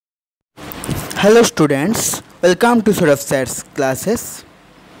Hello students, welcome to Sort of Stats classes.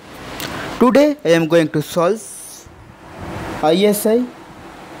 Today I am going to solve ISI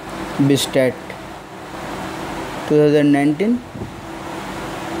BStat 2019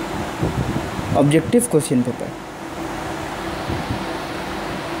 objective question paper.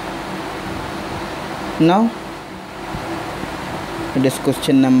 Now it is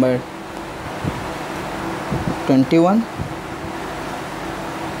question number 21.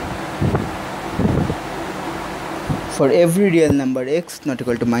 For every real number x not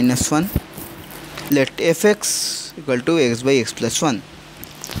equal to -1, let fx equal to x by x plus 1.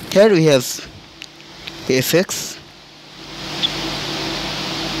 Here we have fx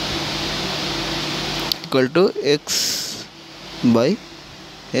equal to x by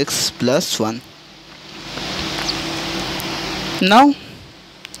x plus 1. Now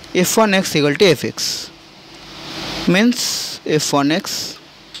f1x equal to fx means f1x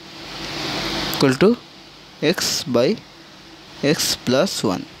equal to x by x plus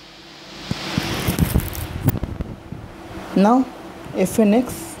 1. Now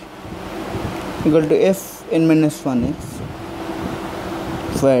fnx equal to fn minus 1x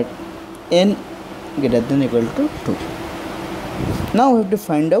where n greater than equal to 2. Now we have to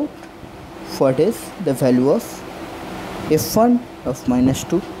find out what is the value of f1 of minus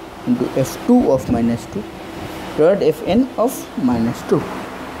 2 into f2 of minus 2 divided fn of minus 2.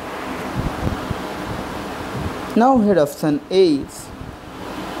 Now here option A is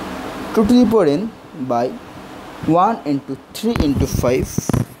 2 to the power n by 1 into 3 into 5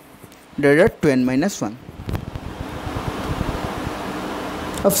 divided to n minus 1.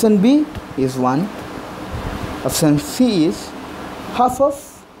 Option B is 1. Option C is half of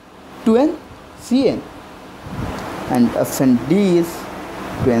 2n cn and option D is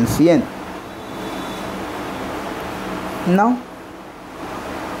 2n cn. Now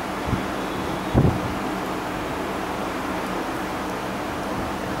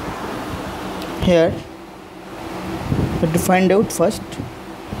here we have to find out first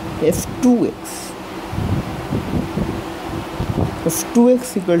f2x.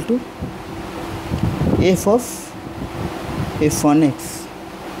 f2x equal to f of f1x,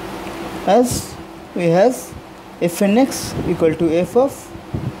 as we have fnx equal to f of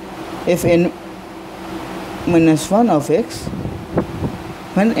fn minus 1 of x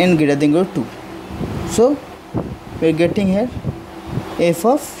when n greater than equal to 2. So we are getting here f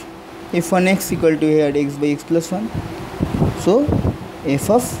of f1x equal to here x by x plus 1. So f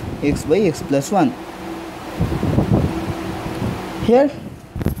of x by x plus 1. Here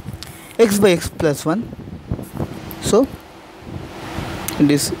x by x plus 1. So it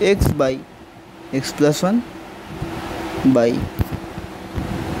is x by x plus 1 by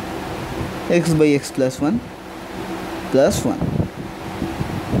x by x plus 1 plus 1.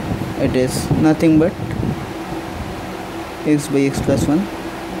 It is nothing but x by x plus 1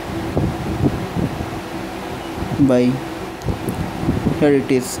 by here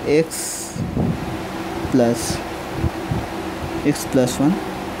it is x plus x plus 1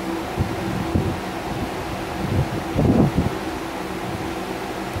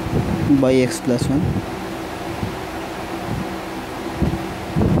 by x plus 1.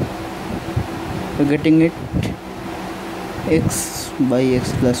 We're getting it x by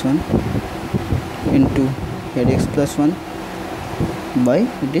x plus 1 into here x plus 1 by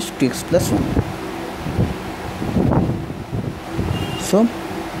it is 2x plus 1. So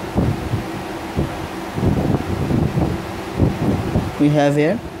we have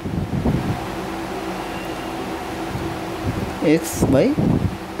here x by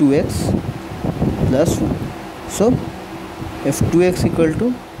 2x plus 1. So f2x equal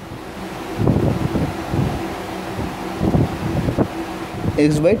to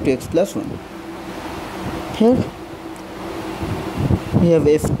x by 2x plus 1. Here we have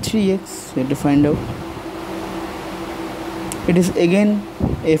f3x. We have to find out. It is again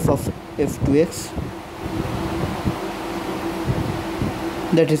f of f2x,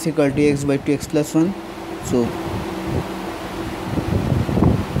 that is equal to x by 2x plus 1. So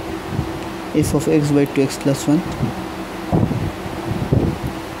f of x by 2x plus 1.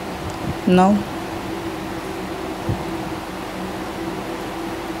 Now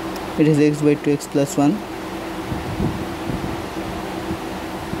it is x by 2x plus 1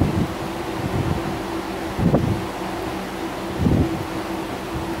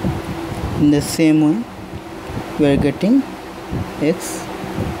 in the same one we are getting x,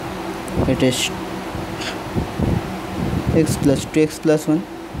 it is x plus 2x plus 1.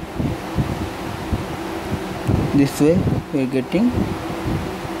 This way we are getting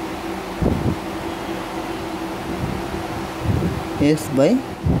x by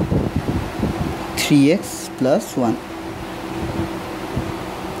 3x plus 1.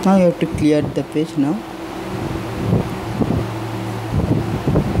 Now you have to clear the page now.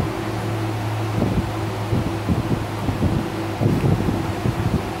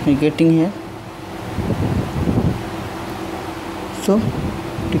 You're getting here. So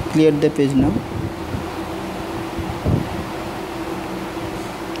to clear the page now.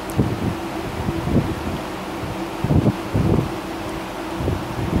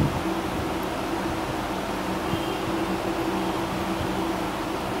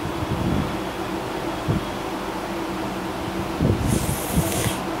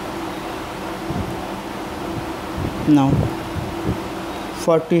 Now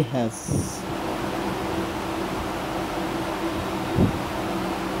 40 have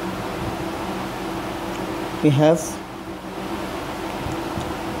we have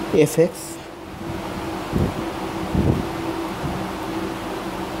fx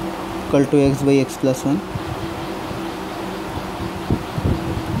equal to x by x plus 1,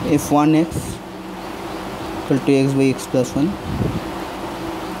 f1x equal to x by x plus 1,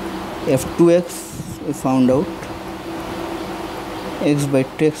 f2x we found out x by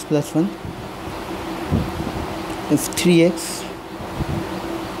 2x plus 1, f3x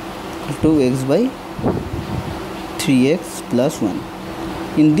equal to x by 3x plus 1.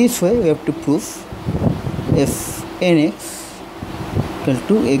 In this way we have to prove fnx equal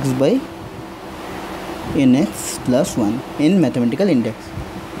to x by nx plus 1 in mathematical index.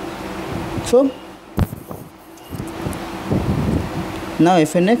 So now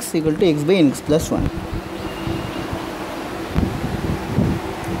fnx equal to x by nx plus 1.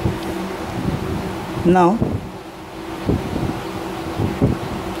 Now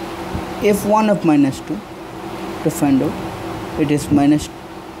f1 of minus 2, to find out it is minus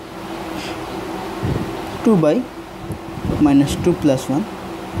 2 by minus 2 plus 1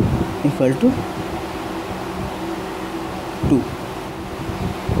 equal to 2.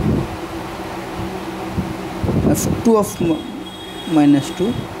 f2 of minus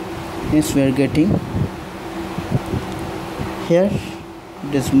 2 is we are getting here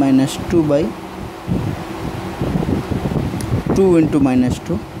it is minus 2 by 2 into minus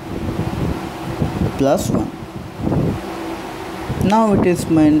 2 plus 1. Now it is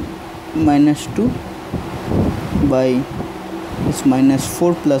minus 2 by is minus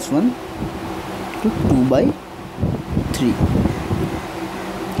 4 plus 1 to 2 by 3.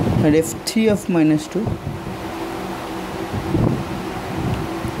 And f3 of minus 2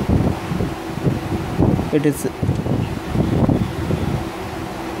 it is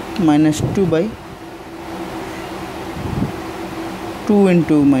minus 2 by 2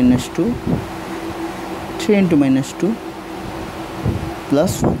 into minus 2, 3 into minus 2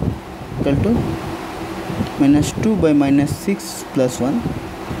 plus 1 equal to minus 2 by minus 6 plus 1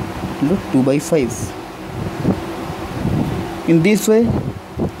 into 2 by 5. In this way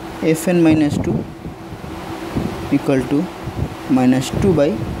fn minus 2 equal to minus 2 by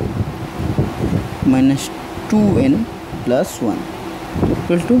minus 2n plus 1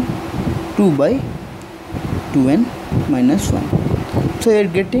 equal to 2 by 2n minus 1. So you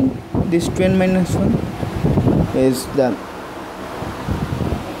are getting this 2n minus 1 is the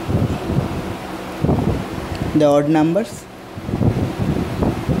odd numbers.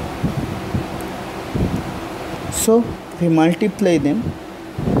 So we multiply them,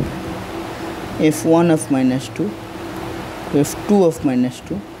 f1 of minus 2 to f2 of minus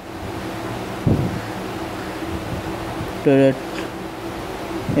 2 to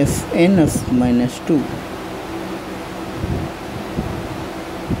fn of minus 2.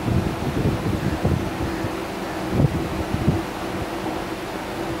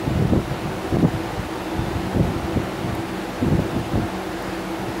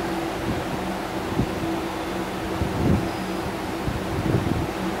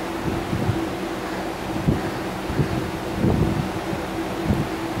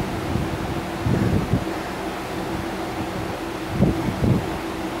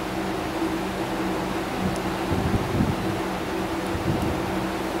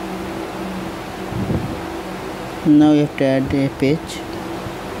 Now you have to add a page.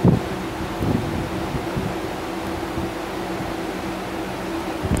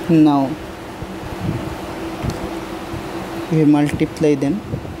 Now we multiply them,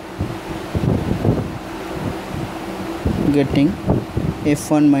 getting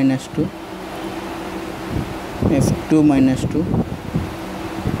f1 minus 2, f2 minus 2,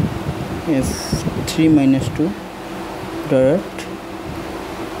 f3 minus 2 dot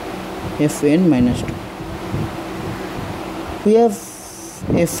fn minus 2. We have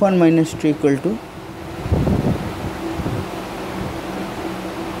f1 minus 2 equal to 2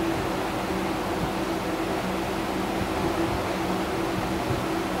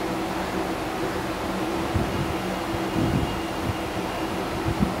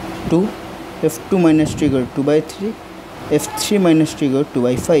 2, f2 minus 2 equal to 2 by 3, f3 minus 2 equal to 2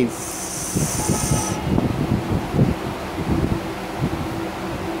 by 5.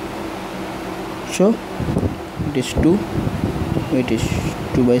 So it is 2, it is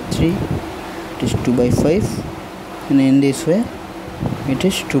 2 by 3, it is 2 by 5, and in this way it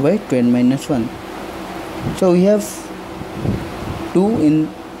is 2 by 10 minus 1. So we have 2 in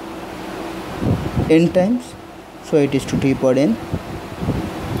n times, so it is 2 to the power n.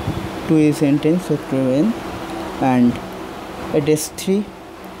 2 is n times, so 2 n, and it is 3,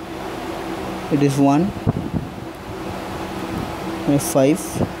 it is 1, and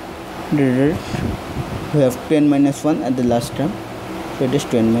 5. We have 10 minus 1 at the last term, so it is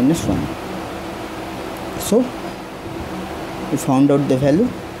 10 minus 1. So we found out the value,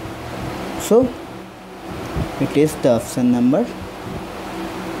 so it is the option number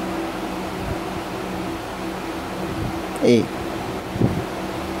A.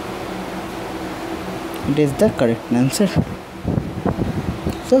 It is the correct answer.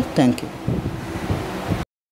 So thank you.